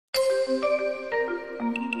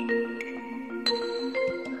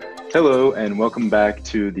Hello, and welcome back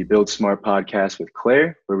to the Build Smart podcast with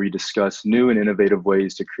Claire, where we discuss new and innovative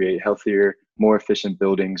ways to create healthier, more efficient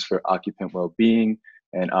buildings for occupant well-being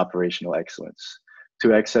and operational excellence.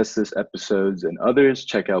 To access this episodes and others,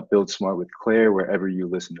 check out Build Smart with Claire wherever you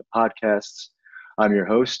listen to podcasts. I'm your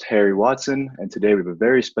host, Harry Watson, and today we have a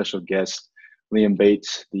very special guest, Liam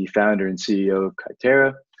Bates, the founder and CEO of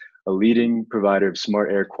Kythera, a leading provider of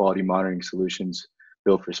smart air quality monitoring solutions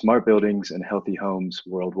built for smart buildings and healthy homes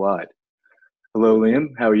worldwide. Hello, Liam.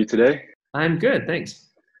 How are you today? I'm good, thanks.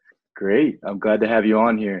 Great. I'm glad to have you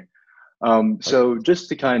on here. So just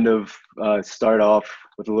to kind of start off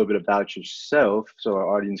with a little bit about yourself so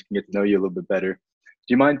our audience can get to know you a little bit better,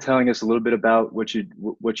 do you mind telling us a little bit about what you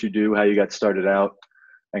do, how you got started out,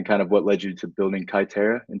 and kind of what led you to building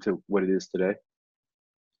Kythera into what it is today?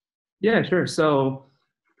 Yeah, sure. So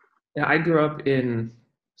I grew up in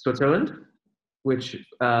Switzerland, which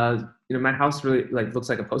my house really looks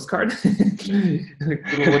like a postcard.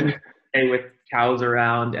 Little wooden with cows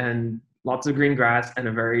around and lots of green grass and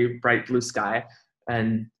a very bright blue sky.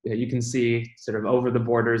 And you can see sort of over the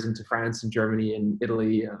borders into France and Germany and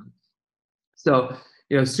Italy. So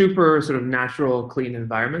super sort of natural, clean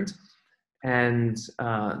environment. And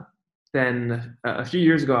then a few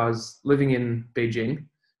years ago, I was living in Beijing,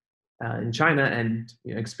 in China, and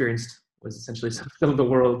experienced was essentially some of the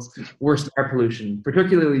world's worst air pollution,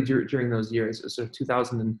 particularly during those years. It was sort of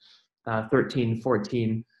 2013,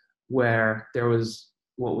 14, where there was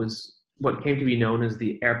what came to be known as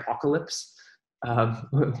the air apocalypse,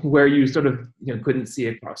 where you sort of couldn't see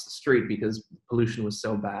across the street because pollution was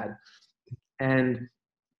so bad. And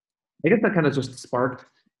I guess that kind of just sparked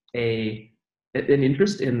an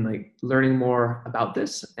interest in learning more about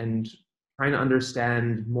this and trying to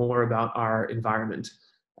understand more about our environment.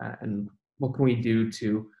 And what can we do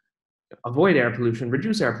to avoid air pollution,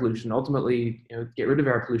 reduce air pollution, ultimately get rid of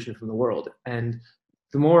air pollution from the world. And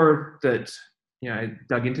the more that I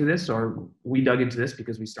dug into this, or we dug into this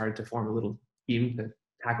because we started to form a little team to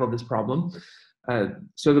tackle this problem.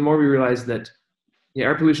 So the more we realized that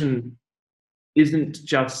air pollution isn't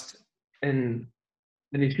just an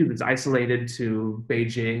issue that's isolated to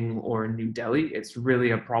Beijing or New Delhi. It's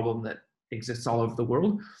really a problem that exists all over the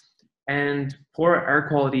world. And poor air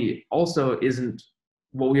quality also isn't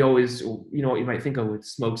what we always, what you might think of with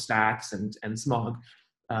smokestacks and smog.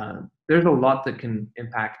 There's a lot that can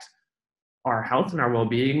impact our health and our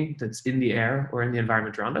well-being that's in the air or in the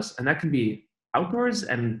environment around us. And that can be outdoors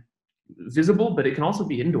and visible, but it can also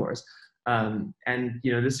be indoors. And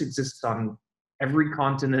this exists on every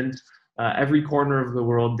continent, every corner of the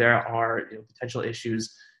world. There are potential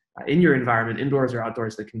issues in your environment, indoors or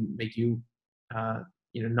outdoors, that can make you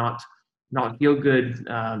not feel good,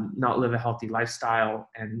 not live a healthy lifestyle.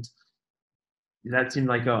 And that seemed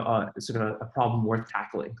like a sort of a problem worth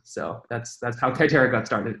tackling. So that's how Kythera got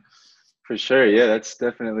started. For sure. Yeah, that's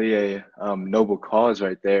definitely a noble cause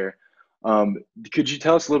right there. Could you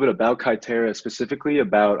tell us a little bit about Kythera, specifically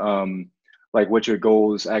about what your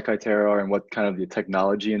goals at Kythera are and what kind of the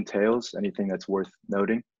technology entails? Anything that's worth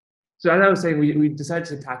noting? So as I was saying, we decided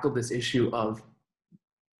to tackle this issue of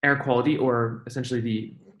air quality, or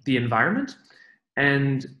essentially the environment.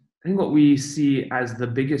 And I think what we see as the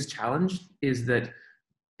biggest challenge is that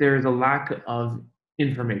there's a lack of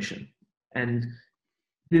information. And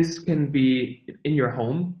this can be in your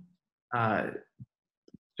home,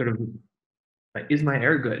 sort of is my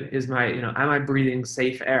air good? Am I breathing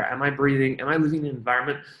safe air? Am I living in an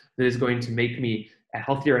environment that is going to make me a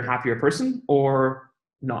healthier and happier person, or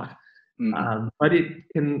not? Mm-hmm. But it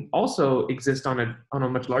can also exist on a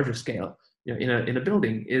much larger scale. In a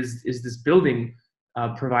building, is this building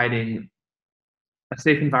providing a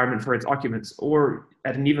safe environment for its occupants? Or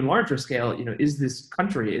at an even larger scale, is this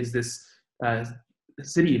country, is this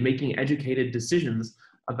city making educated decisions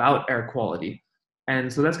about air quality?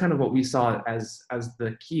 And so that's kind of what we saw as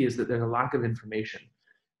the key, is that there's a lack of information.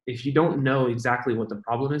 If you don't know exactly what the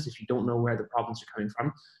problem is, if you don't know where the problems are coming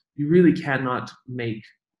from, you really cannot make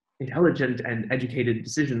intelligent and educated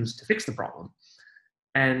decisions to fix the problem.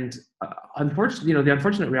 And unfortunately, the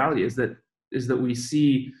unfortunate reality is that we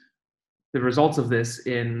see the results of this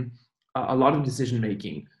in a lot of decision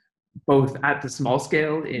making, both at the small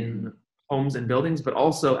scale in homes and buildings, but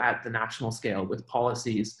also at the national scale with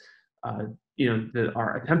policies, that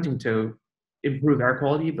are attempting to improve air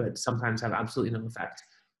quality, but sometimes have absolutely no effect.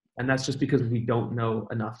 And that's just because we don't know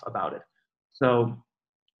enough about it. So,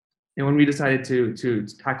 when we decided to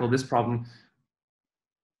tackle this problem,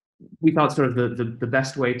 we thought sort of the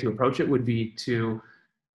best way to approach it would be to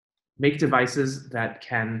make devices that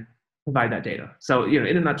can provide that data. So,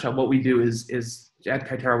 in a nutshell, what we do is at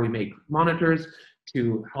Kytera, we make monitors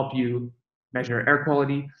to help you measure air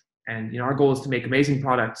quality. And, our goal is to make amazing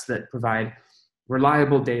products that provide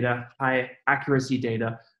reliable data, high accuracy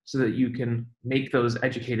data, so that you can make those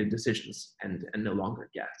educated decisions and no longer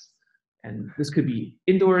guess. And this could be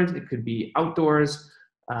indoors, it could be outdoors.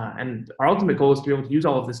 And our ultimate goal is to be able to use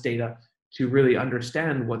all of this data to really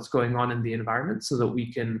understand what's going on in the environment so that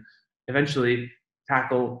we can eventually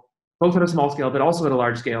tackle, both at a small scale, but also at a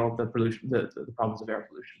large scale, the pollution, the problems of air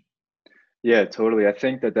pollution. Yeah, totally. I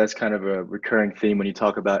think that that's kind of a recurring theme when you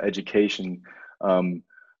talk about education.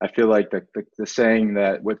 I feel like the saying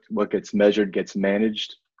that what gets measured gets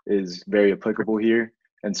managed is very applicable here.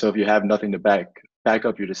 And so if you have nothing to back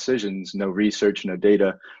up your decisions, no research, no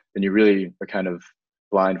data, then you really are kind of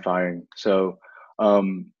blind firing. So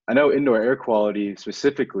I know indoor air quality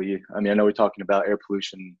specifically, I mean, I know we're talking about air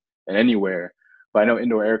pollution anywhere, but I know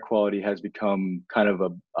indoor air quality has become kind of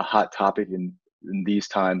a hot topic in these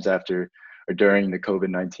times after or during the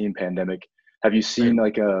COVID-19 pandemic. Have you seen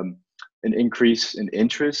like an increase in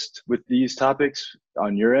interest with these topics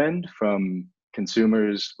on your end from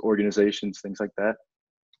consumers, organizations, things like that?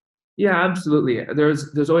 Yeah, absolutely.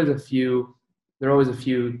 There's always a few. There are always a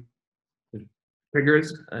few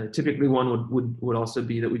triggers. Typically, one would also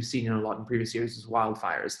be that we've seen a lot in previous years is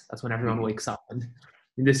wildfires. That's when everyone wakes up. And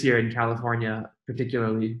this year in California,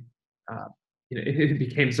 particularly, it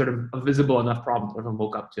became sort of a visible enough problem that everyone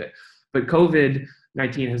woke up to it. But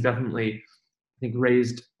COVID-19 has definitely, I think,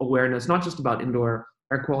 raised awareness not just about indoor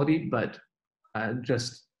air quality, but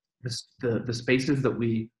just the spaces that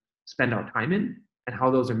we spend our time in and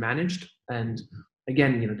how those are managed. And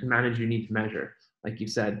again, to manage, you need to measure, like you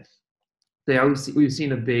said. We've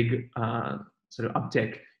seen a big sort of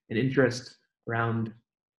uptick in interest around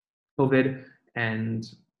COVID, and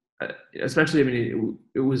especially, I mean,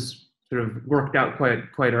 it was sort of worked out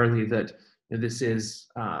quite early that this is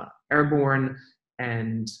airborne,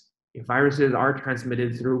 and viruses are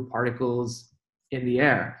transmitted through particles in the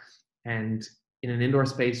air. And in an indoor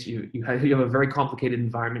space, you have a very complicated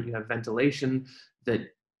environment. You have ventilation that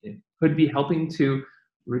could be helping to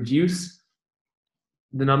reduce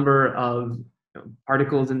the number of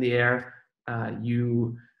particles in the air,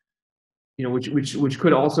 which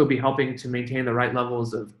could also be helping to maintain the right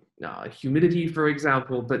levels of humidity, for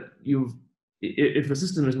example. But if the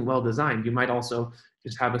system isn't well designed, you might also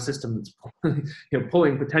just have a system that's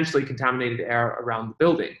pulling potentially contaminated air around the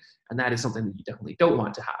building, and that is something that you definitely don't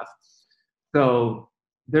want to have. So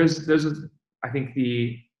I think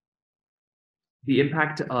the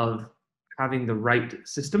impact of having the right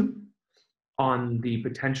system on the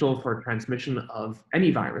potential for transmission of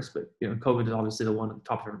any virus, but COVID is obviously the one at the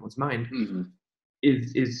top of everyone's mind,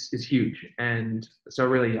 is huge. And so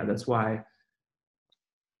really, yeah, that's why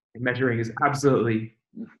measuring is absolutely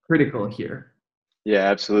critical here. Yeah,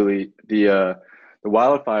 absolutely. The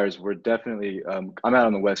wildfires were definitely. I'm out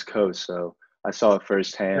on the West Coast, so I saw it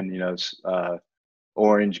firsthand.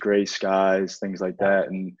 Orange, gray skies, things like that,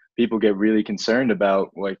 and people get really concerned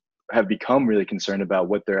about have become really concerned about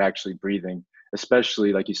what they're actually breathing,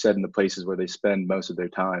 especially like you said in the places where they spend most of their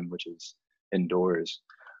time, which is indoors.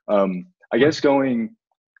 I guess going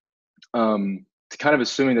to kind of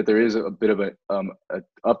assuming that there is a bit of a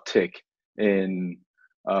uptick in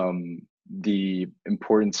the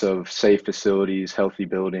importance of safe facilities, healthy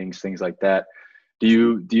buildings, things like that. Do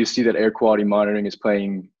you see that air quality monitoring is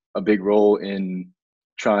playing a big role in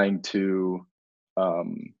trying to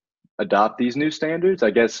adopt these new standards?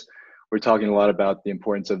 I guess we're talking a lot about the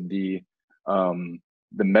importance of the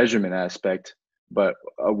measurement aspect, but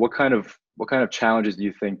what kind of challenges do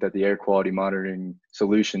you think that the air quality monitoring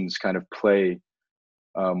solutions kind of play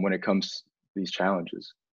when it comes to these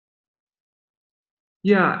challenges?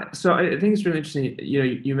 Yeah, so I think it's really interesting.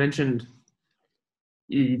 You mentioned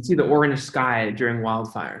you'd see the orange sky during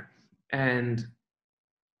wildfire, and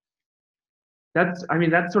that's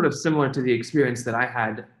sort of similar to the experience that I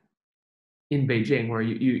had in Beijing, where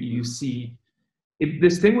you see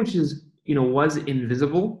this thing which is was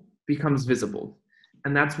invisible becomes visible,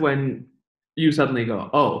 and that's when you suddenly go,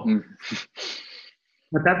 oh,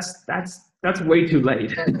 but that's way too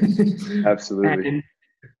late. Absolutely.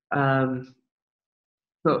 And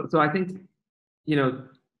so I think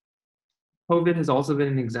COVID has also been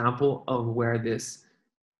an example of where this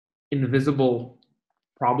invisible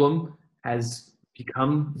problem has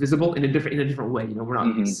become visible in a different way. We're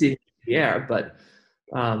not seeing the air, but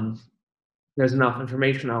there's enough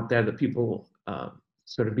information out there that people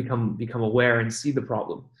sort of become aware and see the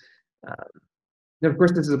problem. Of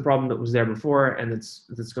course, this is a problem that was there before, and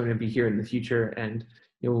that's going to be here in the future. And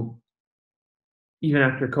even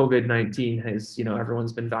after COVID-19 has,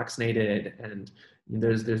 everyone's been vaccinated and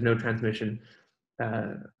there's no transmission,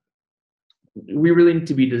 uh, we really need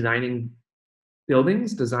to be designing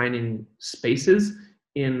buildings, designing spaces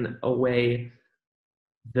in a way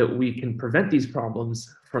that we can prevent these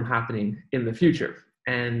problems from happening in the future.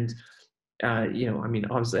 And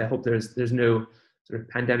obviously, I hope there's no sort of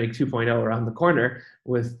pandemic 2.0 around the corner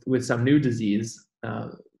with some new disease.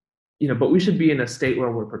 But we should be in a state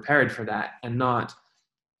where we're prepared for that, and not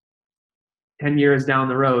 10 years down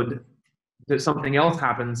the road that something else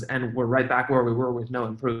happens and we're right back where we were with no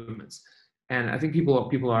improvements. And I think people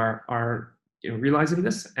are realizing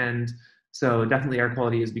this, and so definitely air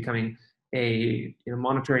quality is becoming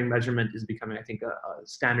monitoring measurement is becoming, I think, a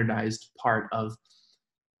standardized part of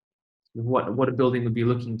what a building would be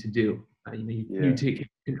looking to do. You take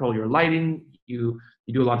control your lighting, you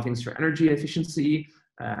do a lot of things for energy efficiency,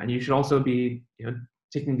 and you should also be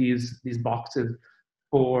ticking these boxes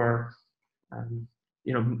for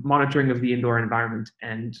monitoring of the indoor environment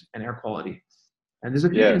and air quality. And there's a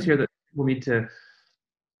few things here that we'll need to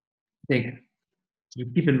think to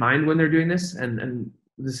keep in mind when they're doing this, and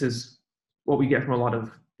this is what we get from a lot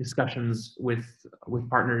of discussions with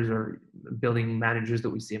partners or building managers that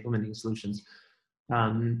we see implementing solutions.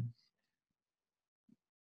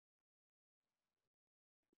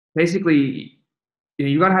 Basically,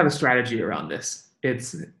 you got to have a strategy around this.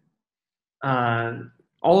 It's all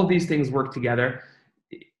of these things work together.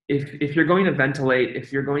 If you're going to ventilate,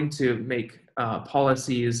 if you're going to make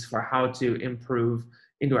policies for how to improve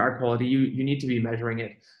indoor air quality, you need to be measuring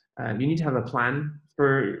it. You need to have a plan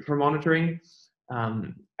for monitoring,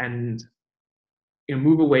 and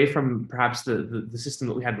move away from perhaps the system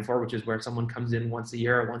that we had before, which is where someone comes in once a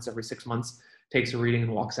year or once every 6 months, takes a reading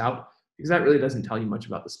and walks out, because that really doesn't tell you much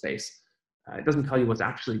about the space. It doesn't tell you what's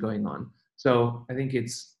actually going on. So I think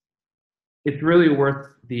it's really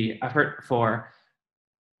worth the effort for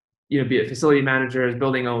be it facility managers,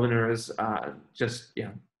 building owners,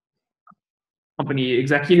 company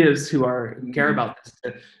executives who care about this,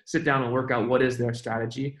 to sit down and work out what is their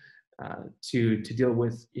strategy to deal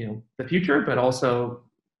with the future, but also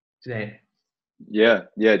today. Yeah,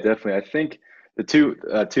 definitely. I think the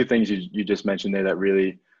two things you just mentioned there that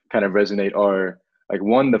really kind of resonate are, like,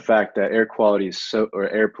 one, the fact that air quality is or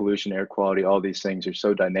air pollution, air quality, all these things are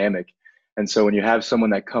so dynamic. And so when you have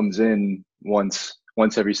someone that comes in once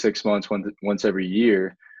every 6 months, once every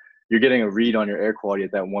year, you're getting a read on your air quality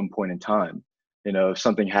at that one point in time. If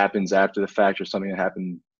something happens after the fact, or something that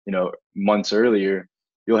happened, months earlier,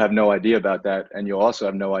 you'll have no idea about that. And you'll also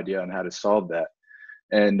have no idea on how to solve that.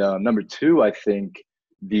 And number two, I think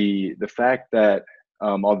the fact that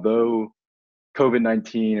although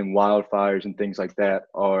COVID-19 and wildfires and things like that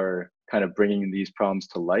are kind of bringing these problems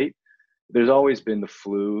to light, there's always been the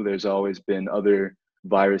flu, there's always been other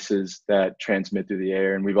viruses that transmit through the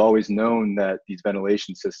air. And we've always known that these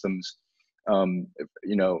ventilation systems, air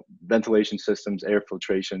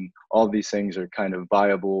filtration, all of these things are kind of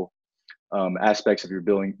viable aspects of your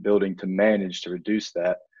building to manage to reduce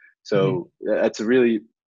that. So that is a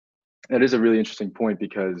really interesting point,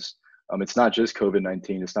 because it's not just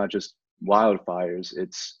COVID-19, it's not just wildfires,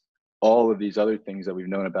 it's all of these other things that we've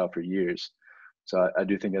known about for years. So I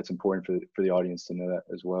do think that's important for the audience to know that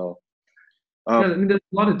as well. There's a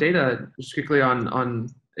lot of data, just quickly, on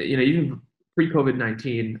even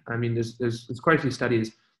pre-COVID-19. There's quite a few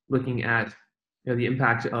studies looking at the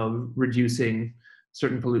impact of reducing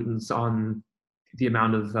certain pollutants on the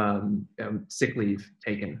amount of sick leave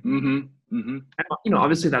taken. And,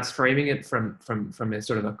 obviously that's framing it from a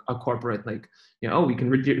sort of a corporate, like, we can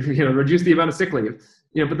reduce the amount of sick leave.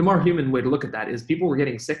 But the more human way to look at that is people were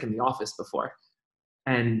getting sick in the office before,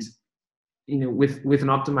 and with an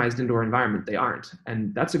optimized indoor environment, they aren't,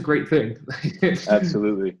 and that's a great thing.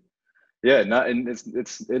 Absolutely. Yeah, and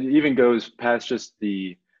it even goes past just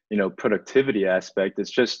the productivity aspect.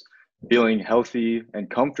 It's just feeling healthy and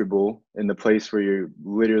comfortable in the place where you're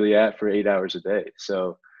literally at for 8 hours a day.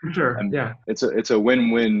 So sure, it's a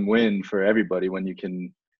win-win-win for everybody when you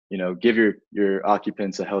can give your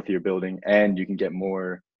occupants a healthier building, and you can get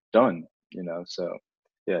more done. So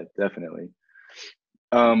yeah, definitely.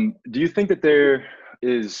 Do you think that there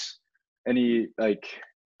is any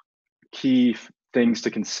key things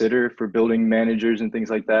to consider for building managers and things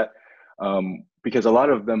like that? Because a lot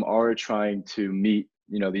of them are trying to meet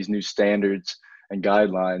these new standards and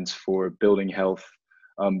guidelines for building health.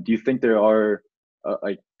 Do you think there are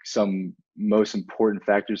some most important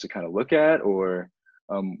factors to kind of look at, or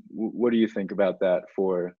what do you think about that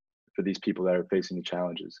for these people that are facing the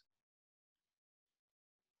challenges?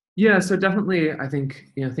 Yeah, so definitely, I think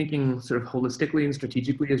thinking sort of holistically and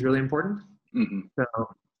strategically is really important. Hmm. So,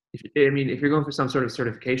 if you're going for some sort of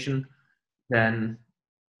certification, then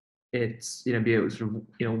it's be able to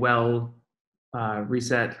well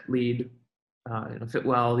reset, lead, fit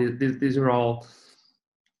well. These are all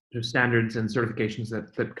sort of standards and certifications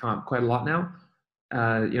that come up quite a lot now.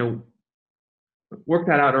 Work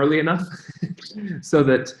that out early enough so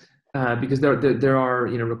that because there are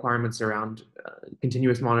requirements around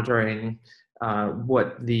continuous monitoring,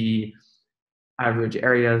 what the average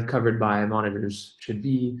area covered by monitors should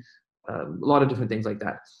be, a lot of different things like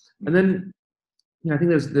that. And then I think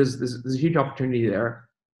there's a huge opportunity there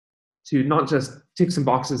to not just tick some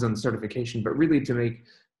boxes on certification, but really to make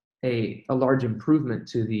a large improvement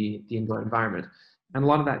to the indoor environment. And a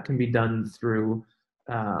lot of that can be done through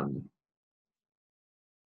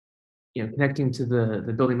connecting to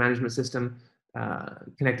the building management system,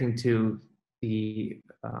 connecting to the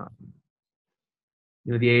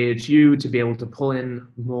the AHU to be able to pull in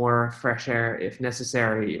more fresh air if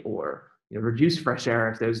necessary, or reduce fresh air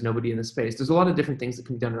if there's nobody in the space. There's a lot of different things that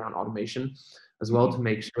can be done around automation as well, to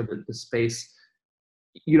make sure that the space,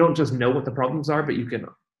 you don't just know what the problems are, but you can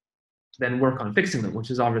then work on fixing them, which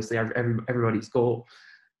is obviously everybody's goal.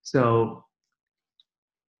 So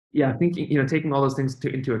yeah, thinking, taking all those things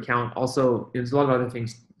into account. Also, there's a lot of other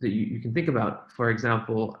things that you can think about. For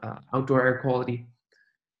example, outdoor air quality.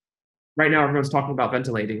 Right now, everyone's talking about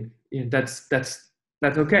ventilating.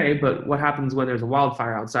 That's okay, but what happens when there's a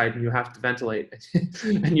wildfire outside and you have to ventilate?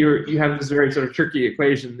 And you have this very sort of tricky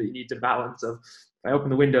equation that you need to balance. Of, if I open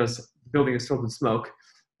the windows, the building is filled with smoke,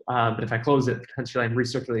 but if I close it, potentially I'm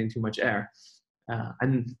recirculating too much air.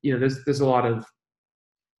 And there's a lot of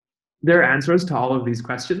there are answers to all of these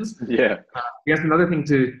questions. Yeah. I guess another thing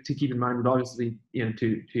to keep in mind would obviously,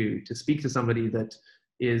 to speak to somebody that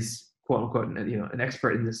is quote unquote, an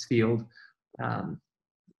expert in this field,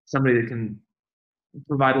 somebody that can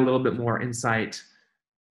provide a little bit more insight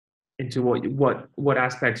into what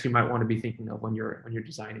aspects you might want to be thinking of when you're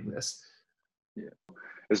designing this. Yeah,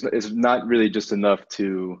 it's not really just enough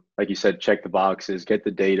to, like you said, check the boxes, get the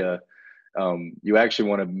data. You actually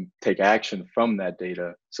want to take action from that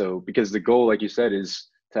data. So because the goal, like you said, is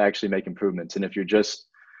to actually make improvements. And if you're just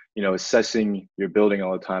assessing your building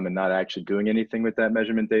all the time and not actually doing anything with that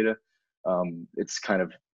measurement data, it's kind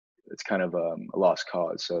of a lost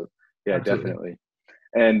cause. So yeah, Absolutely. definitely.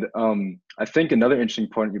 And I think another interesting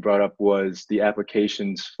point you brought up was the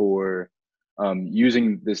applications for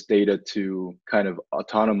using this data to kind of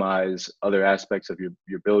autonomize other aspects of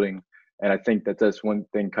your building. And I think that that's one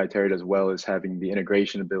thing Kytera does well, is having the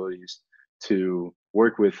integration abilities to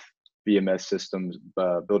work with BMS systems,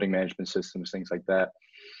 building management systems, things like that.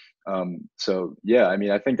 So yeah,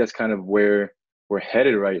 I think that's kind of where we're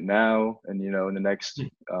headed right now. And, in the next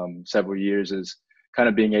several years, is kind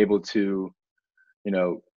of being able to,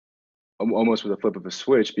 almost with a flip of a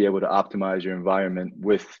switch, be able to optimize your environment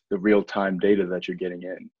with the real-time data that you're getting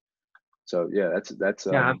in. So yeah, that's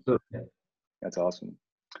absolutely. That's awesome.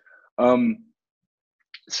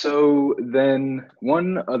 So then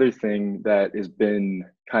one other thing that has been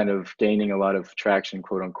kind of gaining a lot of traction,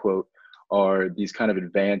 quote unquote, are these kind of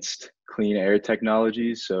advanced clean air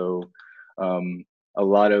technologies. So a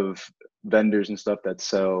lot of vendors and stuff that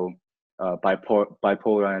sell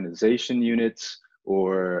bipolar ionization units,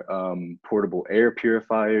 or portable air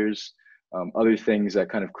purifiers, other things that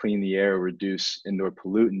kind of clean the air or reduce indoor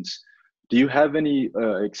pollutants. Do you have any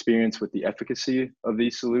experience with the efficacy of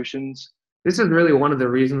these solutions? This is really one of the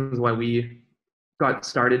reasons why we got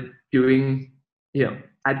started doing,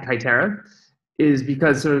 at Kytera, is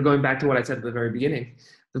because, sort of going back to what I said at the very beginning,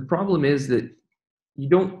 the problem is that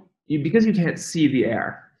because you can't see the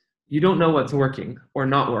air, you don't know what's working or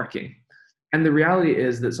not working. And the reality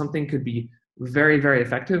is that something could be very, very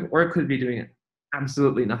effective, or it could be doing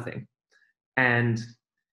absolutely nothing. And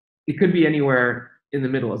it could be anywhere in the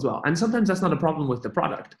middle as well. And sometimes that's not a problem with the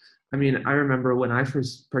product. I remember when I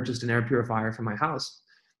first purchased an air purifier for my house,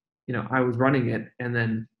 I was running it, and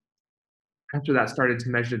then after that started to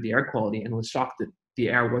measure the air quality and was shocked that the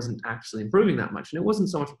air wasn't actually improving that much. And it wasn't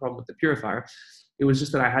so much a problem with the purifier. It was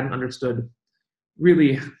just that I hadn't understood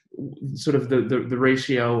really sort of the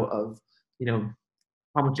ratio of,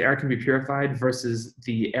 how much air can be purified versus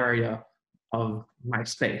the area of my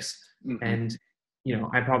space. Mm-hmm. And,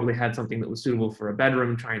 I probably had something that was suitable for a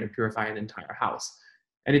bedroom trying to purify an entire house,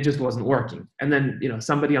 and it just wasn't working. And then,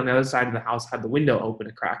 somebody on the other side of the house had the window open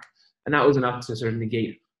a crack, and that was enough to sort of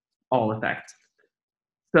negate all effect.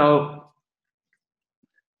 So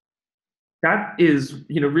that is,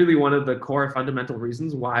 really one of the core fundamental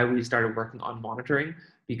reasons why we started working on monitoring,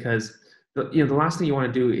 because the last thing you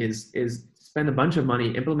want to do is spend a bunch of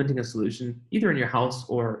money implementing a solution, either in your house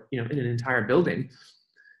or in an entire building,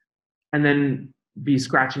 and then be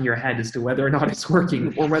scratching your head as to whether or not it's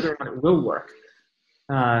working or whether or not it will work.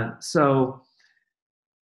 So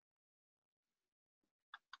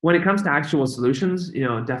when it comes to actual solutions,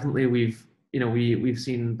 definitely we've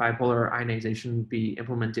seen bipolar ionization be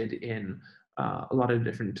implemented in a lot of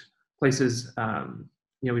different places.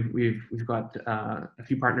 We've got a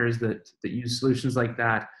few partners that use solutions like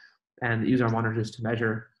that and use our monitors to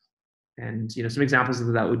measure. And some examples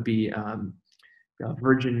of that would be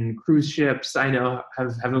Virgin cruise ships. I know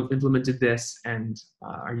have implemented this and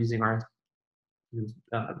are using our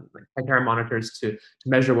like Hytera monitors to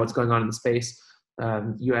measure what's going on in the space.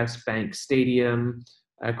 US Bank Stadium,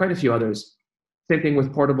 quite a few others. Same thing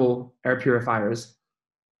with portable air purifiers.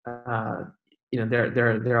 There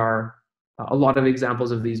are a lot of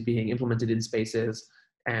examples of these being implemented in spaces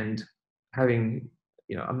and having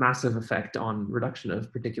a massive effect on reduction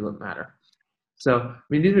of particulate matter. So I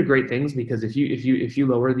mean, these are great things because if you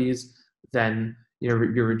lower these, then you're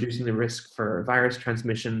reducing the risk for virus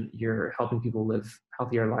transmission. You're helping people live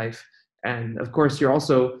healthier life, and of course, you're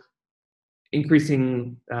also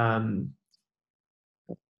increasing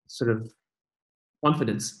sort of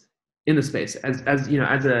confidence in the space. As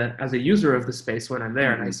a user of the space, when I'm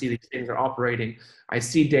there and I see these things are operating, I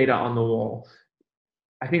see data on the wall.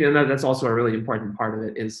 I think that's also a really important part of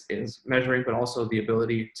it is measuring, but also the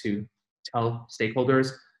ability to tell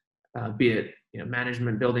stakeholders, be it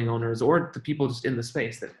management, building owners, or the people just in the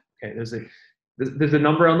space that okay, there's a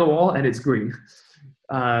number on the wall and it's green.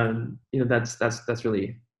 That's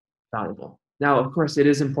really valuable. Now, of course, it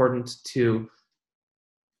is important to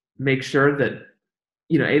make sure that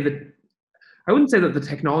I wouldn't say that the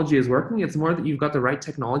technology is working. It's more that you've got the right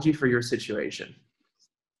technology for your situation,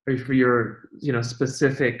 or for your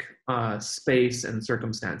specific space and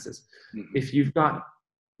circumstances. Mm-hmm. If you've got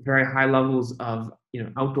very high levels of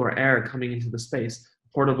outdoor air coming into the space, a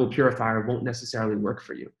portable purifier won't necessarily work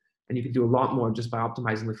for you, and you can do a lot more just by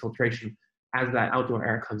optimizing the filtration as that outdoor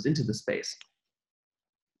air comes into the space.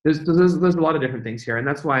 There's a lot of different things here, and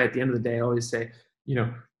that's why at the end of the day I always say,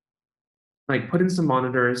 like put in some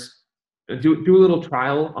monitors, do a little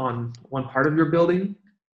trial on one part of your building,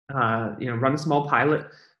 run a small pilot,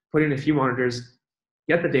 put in a few monitors,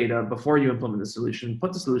 get the data before you implement the solution,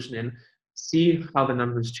 put the solution in, see how the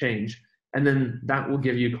numbers change, and then that will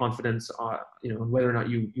give you confidence on whether or not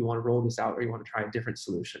you want to roll this out or you want to try a different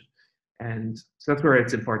solution. And so that's where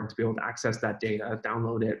it's important to be able to access that data,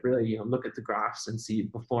 download it, really look at the graphs and see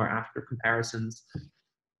before after comparisons.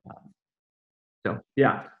 So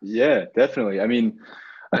yeah. Yeah, definitely. I mean,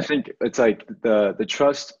 I think it's like the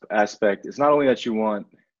trust aspect. It's not only that you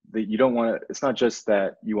don't want to, it's not just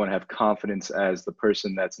that you want to have confidence as the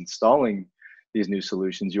person that's installing these new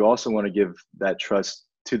solutions. You also want to give that trust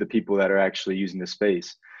to the people that are actually using the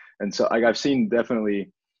space. And so I've seen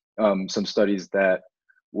definitely some studies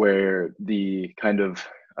where the kind of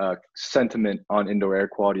sentiment on indoor air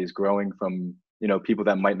quality is growing from people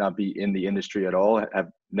that might not be in the industry at all, have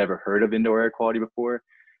never heard of indoor air quality before.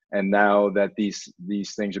 And now that these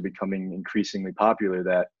things are becoming increasingly popular,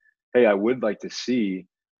 that, hey, I would like to see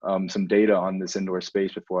some data on this indoor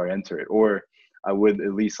space before I enter it, or I would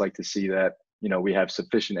at least like to see that we have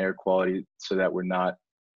sufficient air quality so that we're not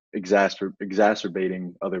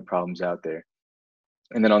exacerbating other problems out there.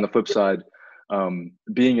 And then on the flip side,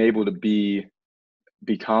 being able to be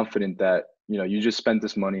confident that you just spent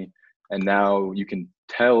this money and now you can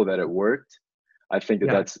tell that it worked. I think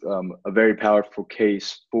that's a very powerful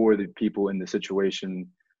case for the people in the situation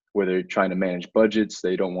where they're trying to manage budgets.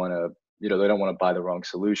 They don't want to, they don't want to buy the wrong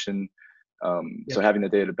solution. So having the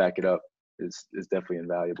data to back it up is definitely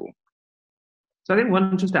invaluable. So I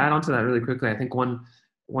think just to add on to that really quickly, I think one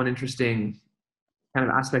interesting kind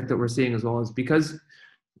of aspect that we're seeing as well is because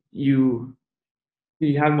you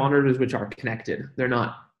have monitors which are connected. They're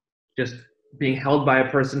not just being held by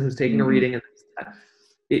a person who's taking a reading. And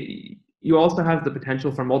you also have the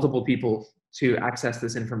potential for multiple people to access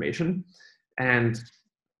this information. And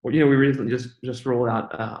we recently just rolled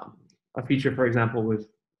out a feature, for example, with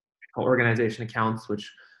organization accounts,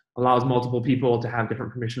 which allows multiple people to have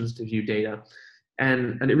different permissions to view data.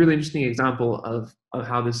 And a really interesting example of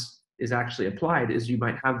how this is actually applied is you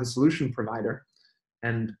might have the solution provider.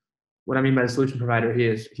 And what I mean by the solution provider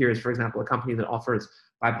here is, for example, a company that offers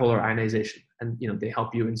bipolar ionization, and they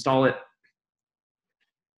help you install it.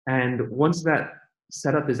 And once that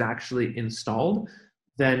setup is actually installed,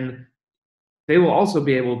 then they will also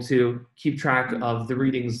be able to keep track of the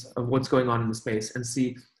readings of what's going on in the space and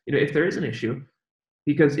see, if there is an issue,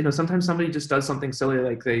 because sometimes somebody just does something silly,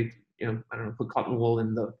 like they, I don't know, put cotton wool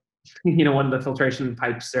in the one of the filtration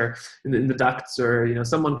pipes or in the ducts, or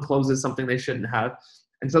someone closes something they shouldn't have,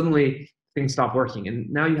 and suddenly things stop working. And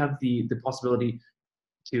now you have the possibility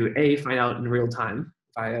to A, find out in real time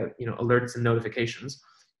via alerts and notifications,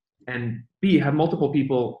 and B, have multiple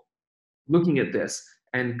people looking at this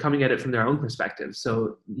and coming at it from their own perspective.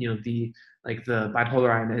 So the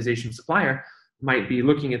bipolar ionization supplier might be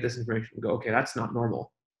looking at this information and go, okay, that's not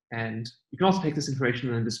normal. And you can also take this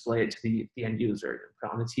information and display it to the end user, put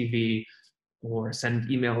it on the TV, or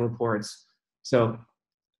send email reports. So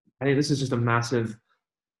I think this is just a massive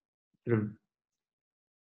sort of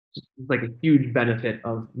like a huge benefit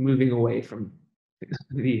of moving away from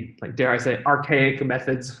the, dare I say, archaic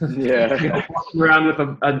methods Yeah. walking around with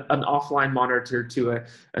an offline monitor to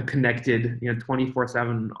a connected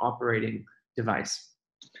 24/7 operating device.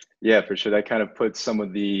 Yeah, for sure. That kind of puts some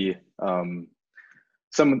of the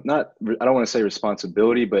not, I don't want to say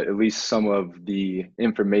responsibility, but at least some of the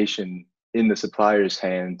information in the supplier's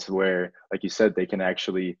hand, to where, like you said, they can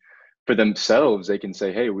actually, for themselves, they can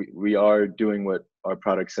say, hey, we are doing what our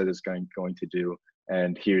product said is going to do,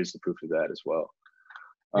 and here's the proof of that as well.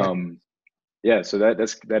 Yeah. Yeah, so that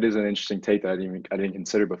is an interesting take that I didn't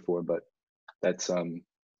consider before, but that's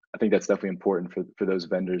I think that's definitely important for those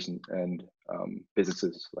vendors and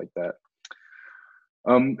businesses like that.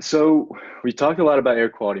 So we talked a lot about air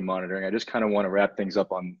quality monitoring. I just kind of want to wrap things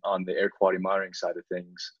up on the air quality monitoring side of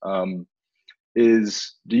things.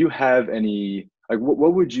 Do you have any, like,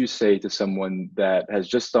 what would you say to someone that has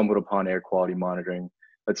just stumbled upon air quality monitoring,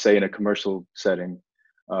 let's say in a commercial setting?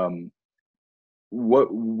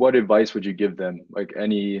 What advice would you give them? Like,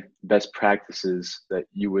 any best practices that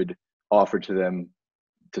you would offer to them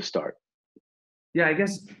to start? Yeah, I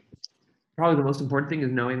guess probably the most important thing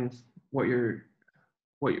is knowing what your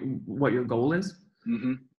goal is.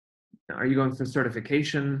 Mm-hmm. Are you going for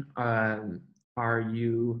certification? Are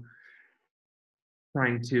you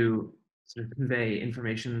trying to sort of convey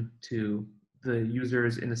information to the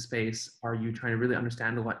users in the space? Are you trying to really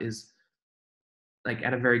understand what is, like,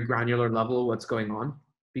 at a very granular level, what's going on?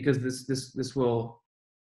 Because this will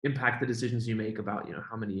impact the decisions you make about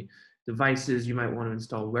how many devices you might want to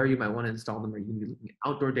install, where you might want to install them. Are you going to be looking at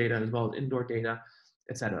outdoor data as well as indoor data,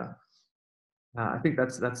 etc. I think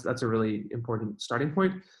that's a really important starting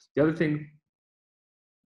point. The other thing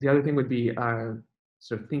would be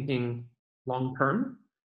sort of thinking long term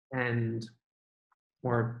and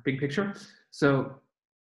more big picture. So,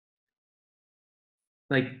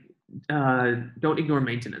 like, don't ignore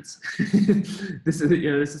maintenance. This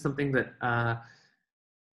is something that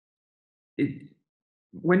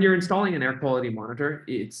when you're installing an air quality monitor,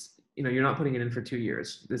 it's you're not putting it in for 2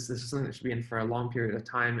 years. This is something that should be in for a long period of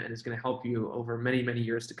time, and it's going to help you over many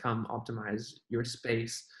years to come optimize your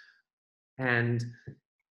space. And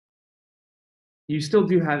you still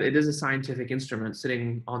do have, it is a scientific instrument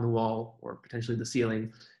sitting on the wall or potentially the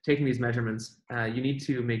ceiling, taking these measurements. You need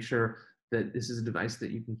to make sure that this is a device that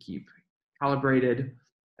you can keep calibrated.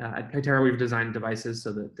 At Kytera, we've designed devices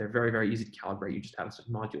so that they're very easy to calibrate. You just have some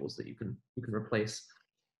modules that you can replace.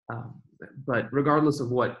 But regardless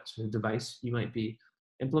of what sort of device you might be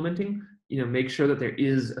implementing, make sure that there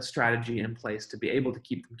is a strategy in place to be able to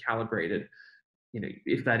keep them calibrated.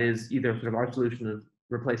 If that is either sort of our solution of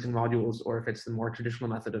replacing modules, or if it's the more traditional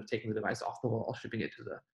method of taking the device off the wall, shipping it to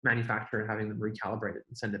the manufacturer, and having them recalibrate it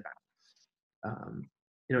and send it back.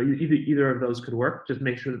 Either of those could work. Just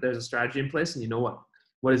make sure that there's a strategy in place and you know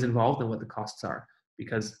what is involved and what the costs are.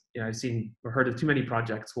 Because I've seen or heard of too many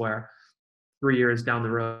projects where 3 years down the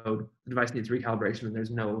road, the device needs recalibration and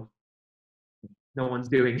there's no one's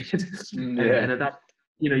doing it. Yeah. And at that,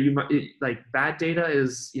 you might, like, bad data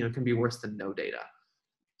is, can be worse than no data.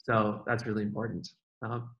 So that's really important.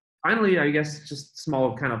 Finally, I guess just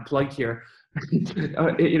small kind of plug here.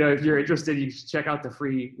 If you're interested, you should check out the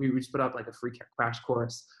free. We just put up like a free crash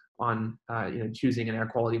course on choosing an air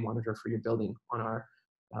quality monitor for your building on our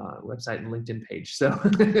website and LinkedIn page. So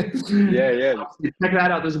yeah, check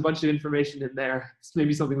that out. There's a bunch of information in there. It's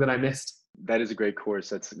maybe something that I missed. That is a great course.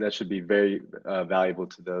 That should be very valuable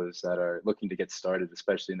to those that are looking to get started,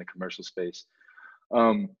 especially in the commercial space.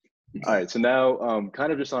 All right, so now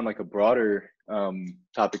kind of just on like a broader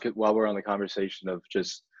topic, while we're on the conversation of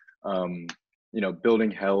just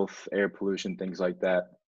building health, air pollution, things like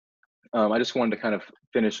that. I just wanted to kind of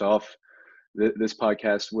finish off this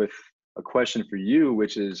podcast with a question for you,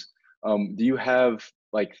 which is, do you have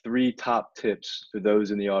like 3 top tips for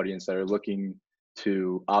those in the audience that are looking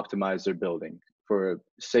to optimize their building for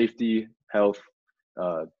safety, health,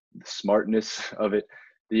 smartness of it?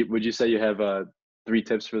 Would you say you have 3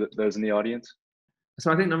 tips for those in the audience?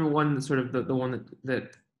 So I think number one, sort of the one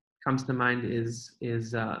that comes to mind is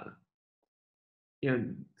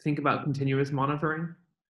think about continuous monitoring.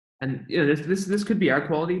 And this could be air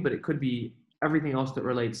quality, but it could be everything else that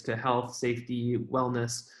relates to health, safety,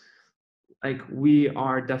 wellness. Like, we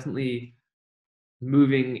are definitely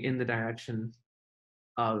moving in the direction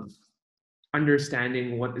of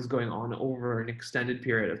understanding what is going on over an extended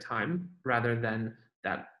period of time, rather than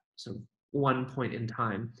that sort of one point in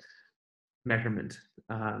time measurement.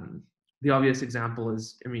 The obvious example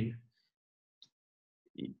is, you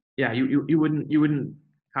wouldn't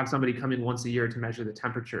have somebody come in once a year to measure the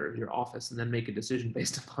temperature of your office and then make a decision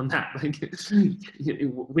based upon that. Like,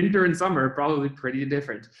 winter and summer are probably pretty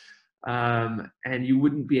different, and you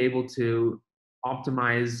wouldn't be able to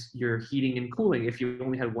optimize your heating and cooling if you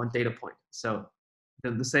only had one data point. So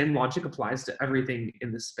the same logic applies to everything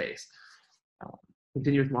in this space.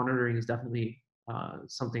 Continuous monitoring is definitely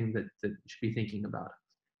something that you should be thinking about.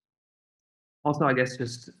 Also, I guess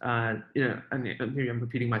just, and maybe I'm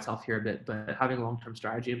repeating myself here a bit, but having a long-term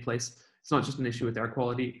strategy in place, it's not just an issue with air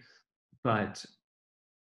quality, but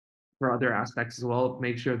for other aspects as well.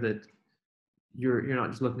 Make sure that you're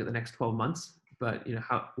not just looking at the next 12 months, but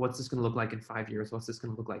what's this going to look like in 5 years? What's this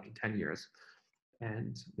going to look like in 10 years?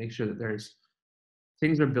 And make sure that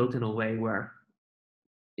things are built in a way where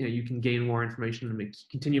you can gain more information and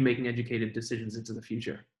continue making educated decisions into the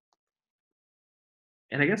future.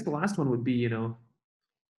 And I guess the last one would be,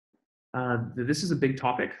 this is a big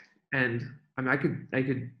topic, and I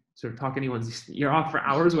could sort of talk anyone's ear off for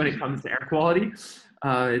hours when it comes to air quality.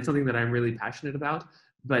 It's something that I'm really passionate about,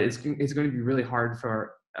 but it's going to be really hard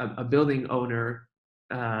for a building owner,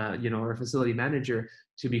 or a facility manager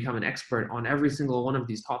to become an expert on every single one of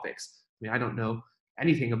these topics. I don't know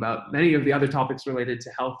anything about many of the other topics related to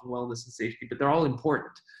health and wellness and safety, but they're all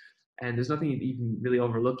important, and there's nothing you can really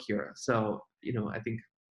overlook here. So, I think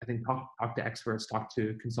talk to experts, talk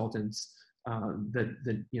to consultants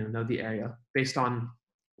that know the area, based on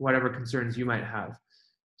whatever concerns you might have,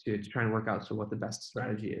 to try and work out what the best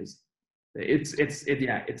strategy is. There's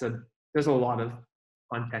a lot of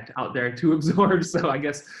content out there to absorb. So I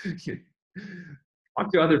guess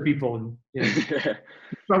talk to other people, and it's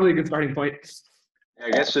probably a good starting point.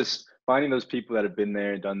 I guess just finding those people that have been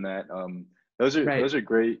there and done that. Those are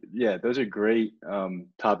great. Yeah, those are great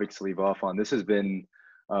topics to leave off on. This has been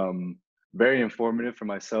very informative for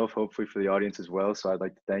myself, hopefully for the audience as well. So I'd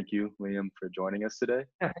like to thank you, Liam, for joining us today.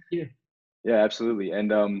 Yeah, thank you. Yeah, absolutely. And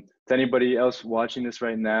to anybody else watching this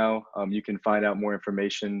right now, you can find out more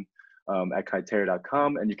information at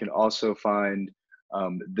kytera.com, and you can also find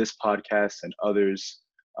this podcast and others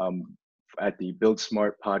at the Build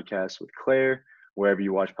Smart podcast with Claire, wherever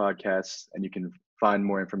you watch podcasts, and you can find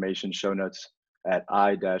more information, show notes at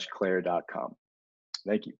i-claire.com.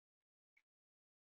 Thank you.